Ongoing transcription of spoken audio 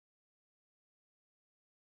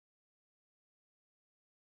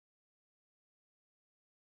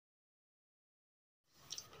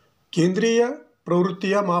ಕೇಂದ್ರೀಯ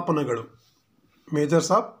ಪ್ರವೃತ್ತಿಯ ಮಾಪನಗಳು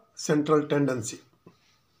majors of central tendency.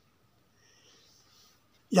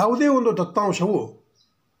 ಯಾವುದೇ ಒಂದು ದತ್ತಾಂಶವು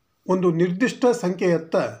ಒಂದು ನಿರ್ದಿಷ್ಟ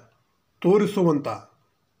ಸಂಖ್ಯೆಯತ್ತ ತೋರಿಸುವಂಥ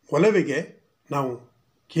ಒಲವಿಗೆ ನಾವು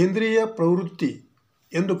ಕೇಂದ್ರೀಯ ಪ್ರವೃತ್ತಿ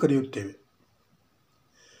ಎಂದು ಕರೆಯುತ್ತೇವೆ.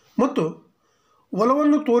 ಮತ್ತು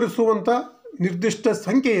ಒಲವನ್ನು ತೋರಿಸುವಂಥ ನಿರ್ದಿಷ್ಟ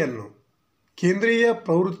ಸಂಖ್ಯೆಯನ್ನು ಕೇಂದ್ರೀಯ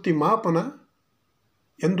ಪ್ರವೃತ್ತಿ ಮಾಪನ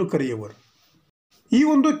ಎಂದು ಕರೆಯುವರು. ಈ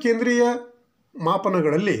ಒಂದು ಕೇಂದ್ರೀಯ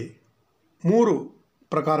ಮಾಪನಗಳಲ್ಲಿ 3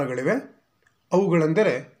 ಪ್ರಕಾರಗಳಿವೆ.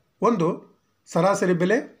 ಅವುಗಳೆಂದರೆ, 1 ಸರಾಸರಿ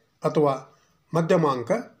ಬೆಲೆ ಅಥವಾ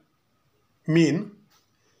ಮಧ್ಯಮಾಂಕ ಮೀನ್,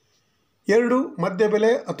 2 ಮಧ್ಯ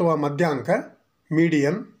ಬೆಲೆ ಅಥವಾ ಮಧ್ಯಾಂಕ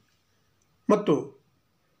ಮೀಡಿಯನ್, ಮತ್ತು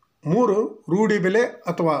 3 ರೂಢಿ ಬೆಲೆ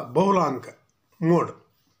ಅಥವಾ ಬಹುಲಾಂಕ ಮೋಡ್.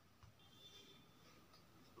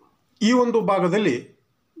 ಈ ಒಂದು ಭಾಗದಲ್ಲಿ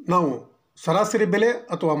ನಾವು ಸರಾಸರಿ ಬೆಲೆ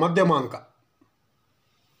ಅಥವಾ ಮಧ್ಯಮಾಂಕ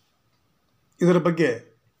ಇದರ ಬಗ್ಗೆ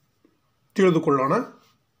ತಿಳಿದುಕೊಳ್ಳೋಣ.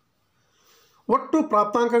 ಒಟ್ಟು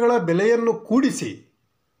ಪ್ರಾಪ್ತಾಂಕಗಳ ಬೆಲೆಯನ್ನು ಕೂಡಿಸಿ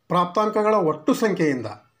ಪ್ರಾಪ್ತಾಂಕಗಳ ಒಟ್ಟು ಸಂಖ್ಯೆಯಿಂದ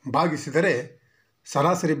ಭಾಗಿಸಿದರೆ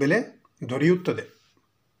ಸರಾಸರಿ ಬೆಲೆ ದೊರೆಯುತ್ತದೆ.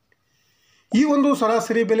 ಈ ಒಂದು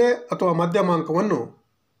ಸರಾಸರಿ ಬೆಲೆ ಅಥವಾ ಮಧ್ಯಮಾಂಕವನ್ನು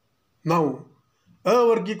ನಾವು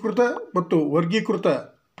ಅವರ್ಗೀಕೃತ ಮತ್ತು ವರ್ಗೀಕೃತ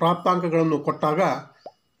ಪ್ರಾಪ್ತಾಂಕಗಳನ್ನು ಕೊಟ್ಟಾಗ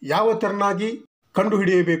ಯಾವ ತೆರನಾಗಿ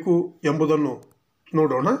ಕಂಡುಹಿಡಿಯಬೇಕು ಎಂಬುದನ್ನು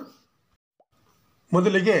ನೋಡೋಣ.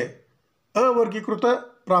 ಮೊದಲಿಗೆ ಅವರ್ಗೀಕೃತ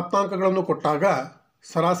ಪ್ರಾಪ್ತಾಂಕಗಳನ್ನು ಕೊಟ್ಟಾಗ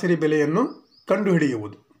ಸರಾಸರಿ ಬೆಲೆಯನ್ನು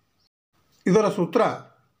ಕಂಡುಹಿಡಿಯುವುದು. ಇದರ ಸೂತ್ರ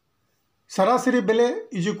ಸರಾಸರಿ ಬೆಲೆ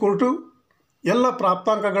ಎಲ್ಲ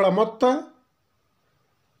ಪ್ರಾಪ್ತಾಂಕಗಳ ಮೊತ್ತ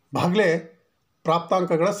ಭಾಗಲೇ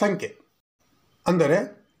ಪ್ರಾಪ್ತಾಂಕಗಳ ಸಂಖ್ಯೆ. ಅಂದರೆ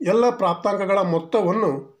ಎಲ್ಲ ಪ್ರಾಪ್ತಾಂಕಗಳ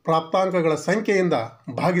ಮೊತ್ತವನ್ನು ಪ್ರಾಪ್ತಾಂಕಗಳ ಸಂಖ್ಯೆಯಿಂದ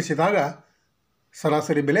ಭಾಗಿಸಿದಾಗ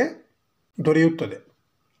ಸರಾಸರಿ ಬೆಲೆ ದೊರೆಯುತ್ತದೆ.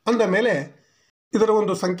 ಅಂದ ಮೇಲೆ ಇದರ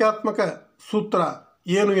ಒಂದು ಸಂಖ್ಯಾತ್ಮಕ ಸೂತ್ರ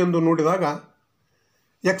ಏನು ಎಂದು ನೋಡಿದಾಗ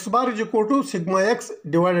x bar sigma x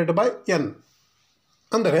divided by n.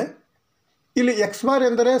 ಅಂದರೆ ಇಲ್ಲಿ x ಬಾರ್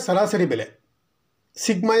ಎಂದರೆ ಸರಾಸರಿ ಬೆಲೆ,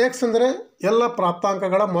 ಸಿಗ್ಮಾ x ಎಂದರೆ ಎಲ್ಲ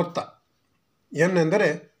ಪ್ರಾಪ್ತಾಂಕಗಳ ಮೊತ್ತ, n ಎಂದರೆ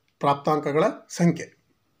ಪ್ರಾಪ್ತಾಂಕಗಳ ಸಂಖ್ಯೆ.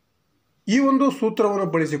 ಈ ಒಂದು ಸೂತ್ರವನ್ನು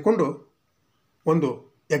ಬಳಸಿಕೊಂಡು ಒಂದು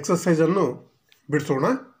ಎಕ್ಸಸೈಸನ್ನು ಬಿಡಿಸೋಣ.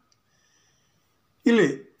 ಇಲ್ಲಿ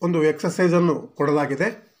ಒಂದು ಎಕ್ಸಸೈಸನ್ನು ಕೊಡಲಾಗಿದೆ.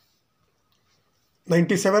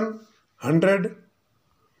 97, 100,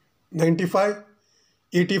 95,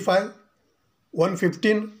 85,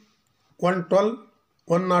 115, 112,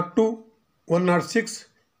 102, 106,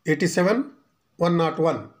 87,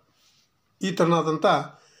 101 ಈ ಥರನಾದಂಥ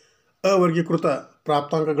ಅವರ್ಗೀಕೃತ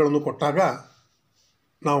ಪ್ರಾಪ್ತಾಂಕಗಳನ್ನು ಕೊಟ್ಟಾಗ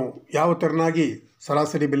ನಾವು ಯಾವ ತೆರನಾಗಿ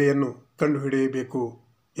ಸರಾಸರಿ ಬೆಲೆಯನ್ನು ಕಂಡುಹಿಡಿಯಬೇಕು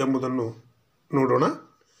ಎಂಬುದನ್ನು ನೋಡೋಣ.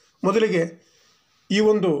 ಮೊದಲಿಗೆ ಈ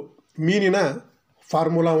ಒಂದು ಮೀನಿನ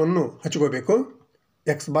ಫಾರ್ಮುಲಾವನ್ನು ಹಚ್ಕೋಬೇಕು.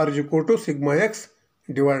 x bar sigma x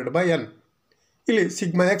divided by n. ಇಲ್ಲಿ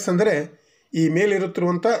ಸಿಗ್ಮಾ x ಅಂದರೆ ಈ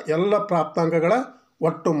ಮೇಲಿರುತ್ತಿರುವಂಥ ಎಲ್ಲ ಪ್ರಾಪ್ತಾಂಕಗಳ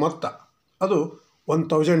ಒಟ್ಟು ಮೊತ್ತ, ಅದು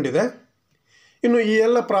 1000 ಇದೆ. ಇನ್ನು ಈ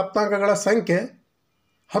ಎಲ್ಲ ಪ್ರಾಪ್ತಾಂಕಗಳ ಸಂಖ್ಯೆ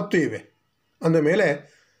 10 ಇವೆ. ಅಂದಮೇಲೆ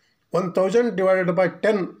 1000 ಡಿವೈಡೆಡ್ ಬೈ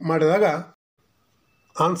 10 ಮಾಡಿದಾಗ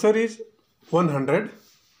answer is 100.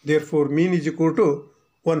 Therefore mean is equal to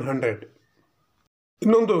 100.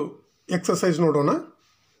 ಇನ್ನೊಂದು ಎಕ್ಸಸೈಸ್ ನೋಡೋಣ.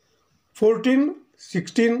 14,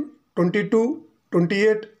 16, 22,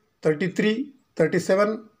 28, 33, 37,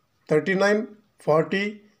 39, 40,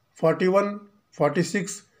 41,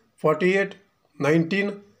 46, 48, 19,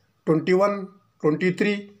 21,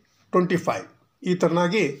 23, 25 ಈ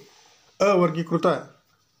ಥರನಾಗಿ ಅವರ್ಗೀಕೃತ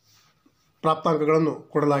ಪ್ರಾಪ್ತಾಂಕಗಳನ್ನು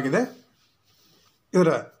ಕೊಡಲಾಗಿದೆ.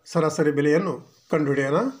 ಇದರ ಸರಾಸರಿ ಬೆಲೆಯನ್ನು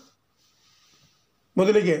ಕಂಡುಹಿಡಿಯೋಣ.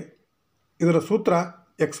 ಮೊದಲಿಗೆ ಇದರ ಸೂತ್ರ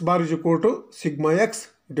x bar sigma x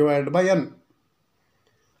divide by n.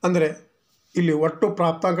 ಅಂದರೆ ಇಲ್ಲಿ ಒಟ್ಟು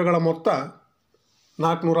ಪ್ರಾಪ್ತಾಂಕಗಳ ಮೊತ್ತ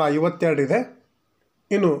 452 ಇದೆ.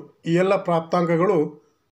 ಇನ್ನು ಈ ಎಲ್ಲ ಪ್ರಾಪ್ತಾಂಕಗಳು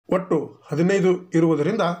ಒಟ್ಟು 15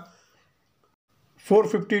 ಇರುವುದರಿಂದ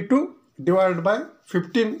 452 ಡಿವೈಡ್ ಬೈ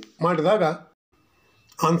 15 ಮಾಡಿದಾಗ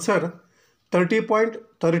answer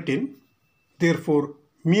 30.13. Therefore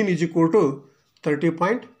mean is equal to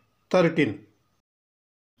 30.13.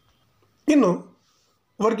 ಇನ್ನು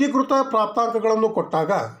ವರ್ಗೀಕೃತ ಪ್ರಾಪ್ತಾಂಕಗಳನ್ನು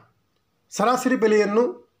ಕೊಟ್ಟಾಗ ಸರಾಸರಿ ಬೆಲೆಯನ್ನು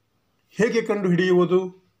ಹೇಗೆ ಕಂಡುಹಿಡಿಯುವುದು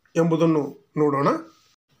ಎಂಬುದನ್ನು ನೋಡೋಣ.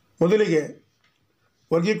 ಮೊದಲಿಗೆ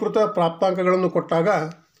ವರ್ಗೀಕೃತ ಪ್ರಾಪ್ತಾಂಕಗಳನ್ನು ಕೊಟ್ಟಾಗ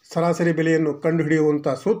ಸರಾಸರಿ ಬೆಲೆಯನ್ನು ಕಂಡುಹಿಡಿಯುವಂಥ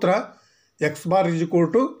ಸೂತ್ರ x bar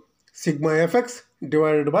sigma fx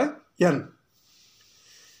divided by n.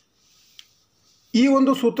 ಈ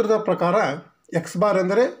ಒಂದು ಸೂತ್ರದ ಪ್ರಕಾರ x ಬಾರ್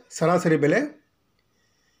ಎಂದರೆ ಸರಾಸರಿ ಬೆಲೆ,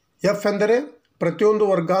 f ಎಂದರೆ ಪ್ರತಿಯೊಂದು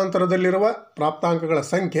ವರ್ಗಾಂತರದಲ್ಲಿರುವ ಪ್ರಾಪ್ತಾಂಕಗಳ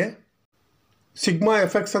ಸಂಖ್ಯೆ, ಸಿಗ್ಮಾ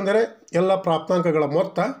fx ಅಂದರೆ ಎಲ್ಲ ಪ್ರಾಪ್ತಾಂಕಗಳ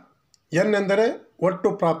ಮೊತ್ತ, n ಎಂದರೆ ಒಟ್ಟು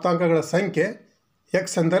ಪ್ರಾಪ್ತಾಂಕಗಳ ಸಂಖ್ಯೆ.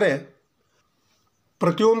 ಎಕ್ಸ್ ಎಂದರೆ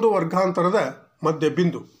ಪ್ರತಿಯೊಂದು ವರ್ಗಾಂತರದ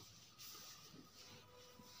ಮಧ್ಯಬಿಂದು.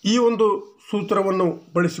 ಈ ಒಂದು ಸೂತ್ರವನ್ನು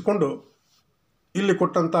ಬಳಸಿಕೊಂಡು ಇಲ್ಲಿ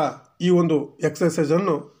ಕೊಟ್ಟಂಥ ಈ ಒಂದು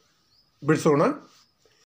ಎಕ್ಸರ್ಸೈಸನ್ನು ಬಿಡಿಸೋಣ.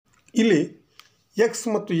 ಇಲ್ಲಿ ಎಕ್ಸ್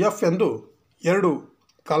ಮತ್ತು ಎಫ್ ಎಂದು ಎರಡು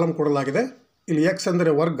ಕಾಲಮ್ ಕೊಡಲಾಗಿದೆ. ಇಲ್ಲಿ ಎಕ್ಸ್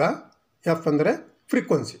ಎಂದರೆ ವರ್ಗ, ಎಫ್ ಎಂದರೆ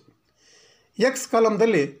ಫ್ರೀಕ್ವೆನ್ಸಿ. ಎಕ್ಸ್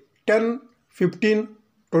ಕಾಲಮ್ದಲ್ಲಿ 10, 15,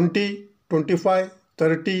 20, 25,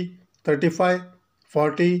 30, 35,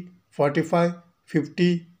 40, 45, 50,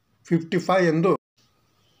 55 ಎಂದು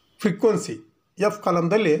ಫ್ರೀಕ್ವೆನ್ಸಿ. ಎಫ್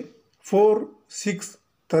ಕಾಲಮ್ದಲ್ಲಿ 4, 6,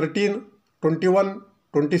 13, 21,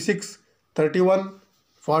 26, 31,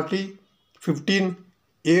 40, 15,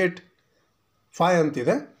 8, 5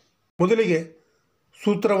 ಅಂತಿದೆ. ಮೊದಲಿಗೆ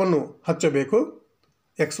ಸೂತ್ರವನ್ನು ಹಚ್ಚಬೇಕು.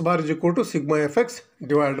 X bar is equal to sigma F X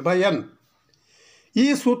divided by N. ಈ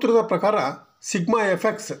ಸೂತ್ರದ ಪ್ರಕಾರ ಸಿಗ್ಮಾ ಎಫ್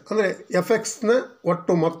ಎಕ್ಸ್ ಅಂದರೆ ಎಫ್ ಎಕ್ಸ್ನ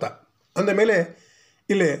ಒಟ್ಟು ಮೊತ್ತ ಅಂದಮೇಲೆ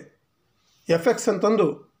ಇಲ್ಲಿ ಎಫ್ ಎಕ್ಸ್ ಅಂತಂದು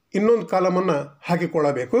ಇನ್ನೊಂದು ಕಾಲಮನ್ನು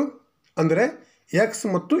ಹಾಕಿಕೊಳ್ಳಬೇಕು. ಅಂದರೆ ಎಕ್ಸ್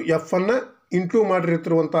ಮತ್ತು ಎಫ್ ಅನ್ನು ಇಂಟು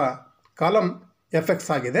ಮಾಡಿರ್ತಿರುವಂಥ ಕಾಲಮ್ ಎಫ್ ಎಕ್ಸ್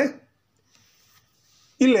ಆಗಿದೆ.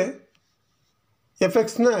 ಇಲ್ಲೇ ಎಫ್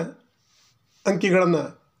ಎಕ್ಸ್ನ ಅಂಕಿಗಳನ್ನು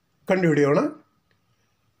ಕಂಡುಹಿಡಿಯೋಣ.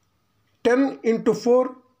 10 × 4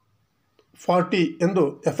 40 ಎಂದು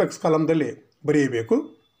ಎಫ್ ಎಕ್ಸ್ ಕಾಲಮ್ದಲ್ಲಿ ಬರೆಯಬೇಕು.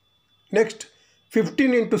 ನೆಕ್ಸ್ಟ್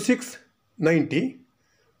 15 × 6 90,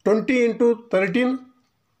 20 × 13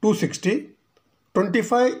 260,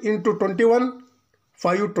 25 × 21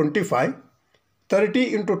 525, 30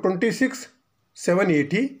 × 26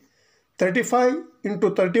 780, 35 ×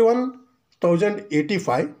 31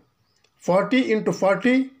 1085, 40 ×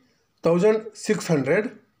 40 1600,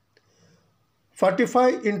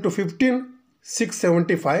 45 × 15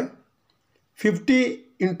 675, 50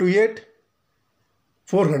 × 8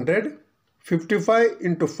 400, 55 ×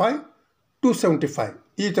 5 275.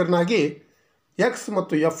 ಈ ಥರನಾಗಿ ಎಕ್ಸ್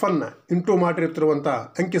ಮತ್ತು ಎಫ್ ಅನ್ನು ಇಂಟು ಮಾಡಿರ್ತಿರುವಂಥ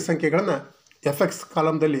ಅಂಕಿ ಸಂಖ್ಯೆಗಳನ್ನು ಎಫ್ ಎಕ್ಸ್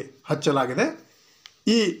ಕಾಲಮ್ದಲ್ಲಿ ಹಚ್ಚಲಾಗಿದೆ.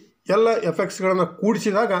 ಈ ಎಲ್ಲ ಎಫ್ ಎಕ್ಸ್ಗಳನ್ನು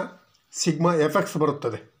ಕೂಡಿಸಿದಾಗ ಸಿಗ್ಮಾ ಎಫ್ ಎಕ್ಸ್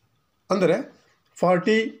ಬರುತ್ತದೆ. ಅಂದರೆ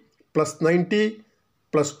 40 + 90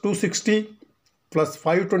 + 260 +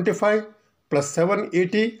 525 +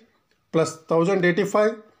 780 +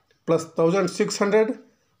 1085 + 1600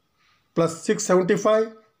 + 675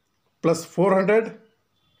 + 400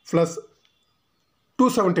 +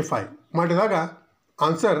 275 ಮಾಡಿದಾಗ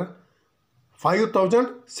ಆನ್ಸರ್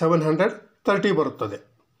 5730 ಬರುತ್ತದೆ.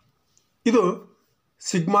 ಇದು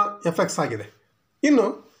ಸಿಗ್ಮಾ ಎಫ್ ಎಕ್ಸ್ ಆಗಿದೆ. ಇನ್ನು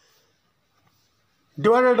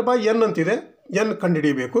ಡಿವೈಡೆಡ್ ಬೈ ಎನ್ ಅಂತಿದೆ. ಎನ್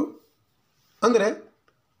ಕಂಡುಹಿಡಿಯಬೇಕು. ಅಂದರೆ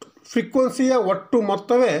ಫ್ರೀಕ್ವೆನ್ಸಿಯ ಒಟ್ಟು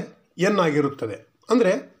ಮೊತ್ತವೇ ಎನ್ ಆಗಿರುತ್ತದೆ.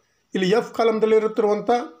 ಅಂದರೆ ಇಲ್ಲಿ ಎಫ್ ಕಾಲಮ್ದಲ್ಲಿರುತ್ತಿರುವಂಥ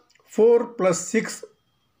 4 + 6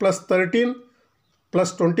 + 13 +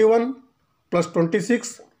 21 + 26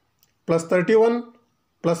 + 31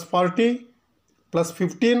 + 40 +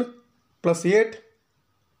 15 + 8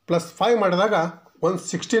 + 5 ಮಾಡಿದಾಗ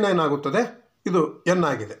 169 ಆಗುತ್ತದೆ. ಇದು ಎನ್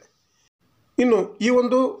ಆಗಿದೆ. ಇನ್ನು ಈ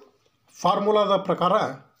ಒಂದು ಫಾರ್ಮುಲಾದ ಪ್ರಕಾರ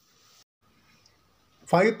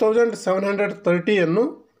 5730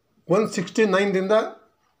 169ದಿಂದ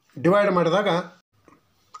ಡಿವೈಡ್ ಮಾಡಿದಾಗ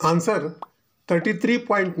answer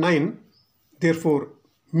 33.9. Therefore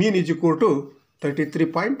mean is equal to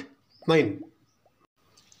 33.9.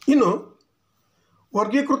 ಇನ್ನು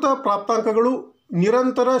ವರ್ಗೀಕೃತ ಪ್ರಾಪ್ತಾಂಕಗಳು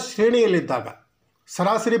ನಿರಂತರ ಶ್ರೇಣಿಯಲ್ಲಿದ್ದಾಗ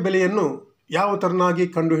ಸರಾಸರಿ ಬೆಲೆಯನ್ನು ಯಾವ ಥರನಾಗಿ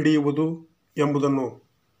ಕಂಡುಹಿಡಿಯುವುದು ಎಂಬುದನ್ನು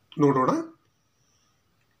ನೋಡೋಣ.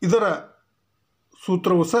 ಇದರ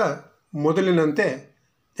ಸೂತ್ರವು ಸಹ ಮೊದಲಿನಂತೆ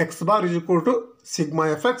X bar is equal to sigma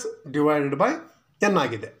F X divided by N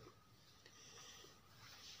ಆಗಿದೆ.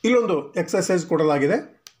 ಇಲ್ಲೊಂದು ಎಕ್ಸರ್ಸೈಸ್ ಕೊಡಲಾಗಿದೆ.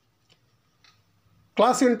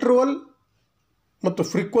 ಕ್ಲಾಸ್ ಇಂಟರ್ವಲ್ ಮತ್ತು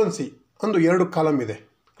ಫ್ರೀಕ್ವೆನ್ಸಿ ಅಂದು ಎರಡು ಕಾಲಮ್ ಇದೆ.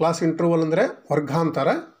 ಕ್ಲಾಸ್ ಇಂಟರ್ವಲ್ ಅಂದರೆ ವರ್ಗಾಂತರ,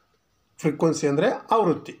 ಫ್ರೀಕ್ವೆನ್ಸಿ ಅಂದರೆ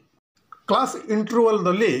ಆವೃತ್ತಿ. Class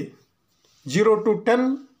ಇಂಟರ್ವಲ್ದಲ್ಲಿ 0 to 10,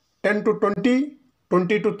 10 to 20,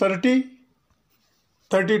 20 to 30,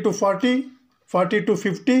 30 to 40, 40 to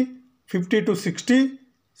 50, 50 to 60,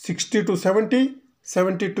 60 to 70,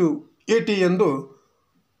 70 to 80 ಎಂದು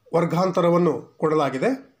ವರ್ಗಾಂತರವನ್ನು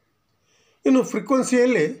ಕೊಡಲಾಗಿದೆ. ಇನ್ನು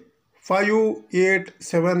ಫ್ರೀಕ್ವೆನ್ಸಿಯಲ್ಲಿ 5, 8,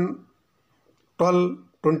 7, 12,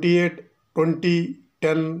 28, 20,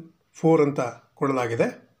 10, 4 ಅಂತ ಕೊಡಲಾಗಿದೆ.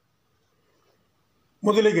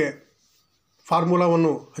 ಮೊದಲಿಗೆ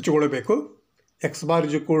ಫಾರ್ಮುಲಾವನ್ನು ಹಚ್ಚಿಕೊಳ್ಳಬೇಕು. X bar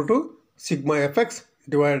is equal to sigma F X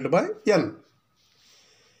divided by N.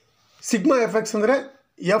 Sigma F X ಅಂದರೆ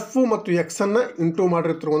ಎಫ್ ಮತ್ತು ಎಕ್ಸನ್ನು ಇಂಟು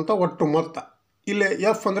ಮಾಡಿರ್ತಿರುವಂಥ ಒಟ್ಟು ಮೊತ್ತ. ಇಲ್ಲೇ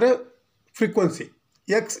ಎಫ್ ಅಂದರೆ ಫ್ರೀಕ್ವೆನ್ಸಿ,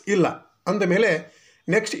 ಎಕ್ಸ್ ಇಲ್ಲ ಅಂದಮೇಲೆ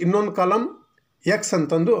ನೆಕ್ಸ್ಟ್ ಇನ್ನೊಂದು ಕಾಲಮ್ ಎಕ್ಸ್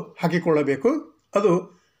ಅಂತಂದು ಹಾಕಿಕೊಳ್ಳಬೇಕು. ಅದು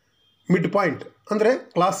ಮಿಡ್ ಪಾಯಿಂಟ್ ಅಂದರೆ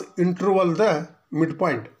ಕ್ಲಾಸ್ ಇಂಟರ್ವಲ್ದ ಮಿಡ್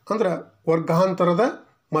ಪಾಯಿಂಟ್ ಅಂದರೆ ವರ್ಗಾಂತರದ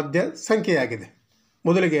ಮಧ್ಯ ಸಂಖ್ಯೆಯಾಗಿದೆ.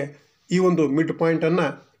 ಮೊದಲಿಗೆ ಈ ಒಂದು ಮಿಡ್ ಪಾಯಿಂಟನ್ನು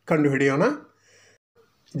ಕಂಡುಹಿಡಿಯೋಣ.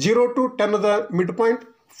 0 to 10 ದ ಮಿಡ್ ಪಾಯಿಂಟ್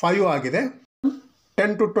 5 ಆಗಿದೆ.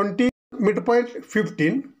 10 to 20 mid point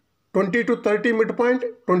 15, 20 to 30 mid point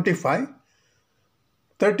 25,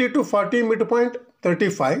 30 to 40 mid point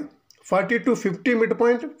 35, 40 to 50 mid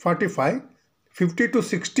point 45, 50 to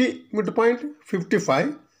 60 mid point 55,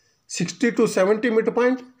 60 to 70 mid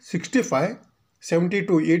point 65, 70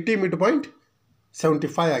 to 80 mid point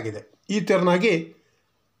 75 ಆಗಿದೆ. ಈ ತೆರನಾಗಿ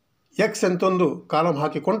ಎಕ್ಸ್ ಅಂತೊಂದು ಕಾಲಮ್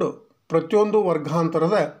ಹಾಕಿಕೊಂಡು ಪ್ರತಿಯೊಂದು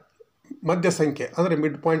ವರ್ಗಾಂತರದ ಮಧ್ಯ ಸಂಖ್ಯೆ ಅಂದರೆ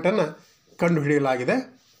ಮಿಡ್ ಪಾಯಿಂಟನ್ನು ಕಂಡುಹಿಡಿಯಲಾಗಿದೆ.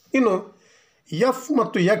 ಇನ್ನು ಎಫ್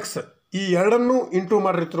ಮತ್ತು ಎಕ್ಸ್ ಈ ಎರಡನ್ನೂ ಇಂಟು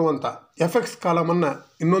ಮಾಡಿರ್ತಿರುವಂಥ ಎಫ್ ಎಕ್ಸ್ ಕಾಲಮನ್ನು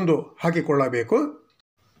ಇನ್ನೊಂದು ಹಾಕಿಕೊಳ್ಳಬೇಕು.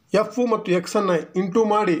 ಎಫ್ ಮತ್ತು ಎಕ್ಸನ್ನು ಇಂಟು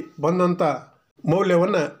ಮಾಡಿ ಬಂದಂಥ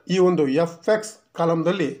ಮೌಲ್ಯವನ್ನು ಈ ಒಂದು ಎಫ್ ಎಕ್ಸ್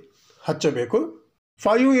ಕಾಲಮ್ದಲ್ಲಿ ಹಚ್ಚಬೇಕು.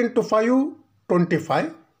 5 into 5 25,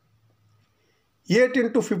 8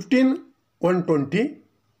 into 15 120,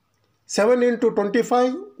 7 into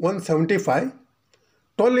 25 175,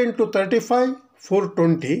 12 into 35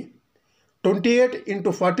 420, 28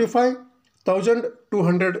 into 45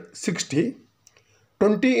 1260,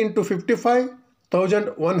 20 into 55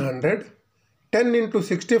 1100, 10 into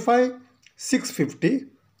 65 650,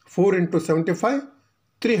 4 into 75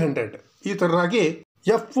 300. ಈ ಥರನಾಗಿ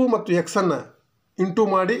ಎಫ್ ಮತ್ತು ಎಕ್ಸನ್ನು ಇಂಟು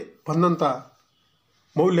ಮಾಡಿ ಬಂದಂಥ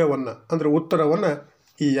ಮೌಲ್ಯವನ್ನು ಅಂದರೆ ಉತ್ತರವನ್ನು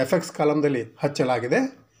ಈ ಎಫ್ ಎಕ್ಸ್ ಕಾಲಮ್ದಲ್ಲಿ ಹಚ್ಚಲಾಗಿದೆ.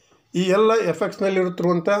 ಈ ಎಲ್ಲ ಎಫ್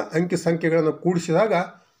ಎಕ್ಸ್ನಲ್ಲಿರುತ್ತಿರುವಂಥ ಅಂಕಿ ಸಂಖ್ಯೆಗಳನ್ನು ಕೂಡಿಸಿದಾಗ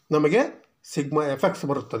ನಮಗೆ ಸಿಗ್ಮಾ ಎಫ್ ಎಕ್ಸ್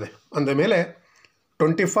ಬರುತ್ತದೆ. ಅಂದಮೇಲೆ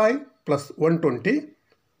 25 + 120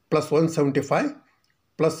 + 175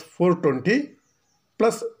 + 420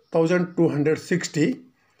 + 1260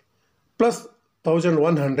 +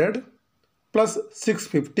 1100 +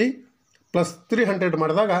 650 + 300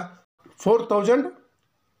 ಮಾಡಿದಾಗ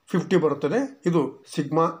 4050 ಬರುತ್ತದೆ. ಇದು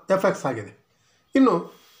ಸಿಗ್ಮಾ ಎಫ್ ಎಕ್ಸ್ ಆಗಿದೆ. ಇನ್ನು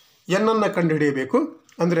ಎನ್ನನ್ನು ಕಂಡುಹಿಡಿಯಬೇಕು.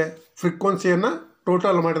 ಅಂದರೆ ಫ್ರೀಕ್ವೆನ್ಸಿಯನ್ನು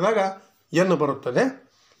ಟೋಟಲ್ ಮಾಡಿದಾಗ ಎನ್ ಬರುತ್ತದೆ.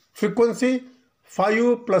 ಫ್ರೀಕ್ವೆನ್ಸಿ 5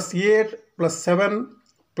 + 8 + 7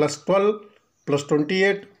 + 12 +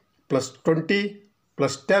 28 + 20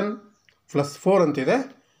 + 10 + 4 ಅಂತಿದೆ.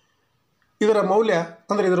 ಇದರ ಮೌಲ್ಯ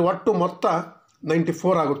ಅಂದರೆ ಇದರ ಒಟ್ಟು ಮೊತ್ತ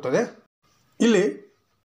 94 ಆಗುತ್ತದೆ. ಇಲ್ಲಿ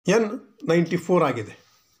ಎನ್ 94 ಆಗಿದೆ.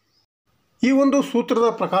 ಈ ಒಂದು ಸೂತ್ರದ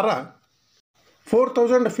ಪ್ರಕಾರ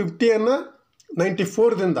 4050ನ್ನು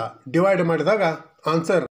 94ದಿಂದ ಡಿವೈಡ್ ಮಾಡಿದಾಗ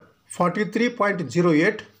answer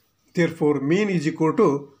 43.08. Therefore mean is equal to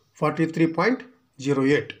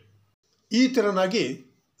 43.08. ಈ ಥರನಾಗಿ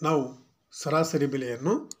ನಾವು ಸರಾಸರಿ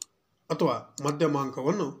ಬೆಲೆಯನ್ನು ಅಥವಾ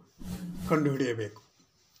ಮಧ್ಯಮಾಂಕವನ್ನು ಕಂಡುಹಿಡಿಯಬೇಕು.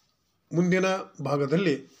 ಮುಂದಿನ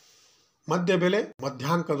ಭಾಗದಲ್ಲಿ ಮಧ್ಯ ಬೆಲೆ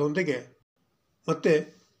ಮಧ್ಯಾಂಕದೊಂದಿಗೆ ಮತ್ತೆ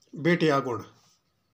ಭೇಟಿಯಾಗೋಣ.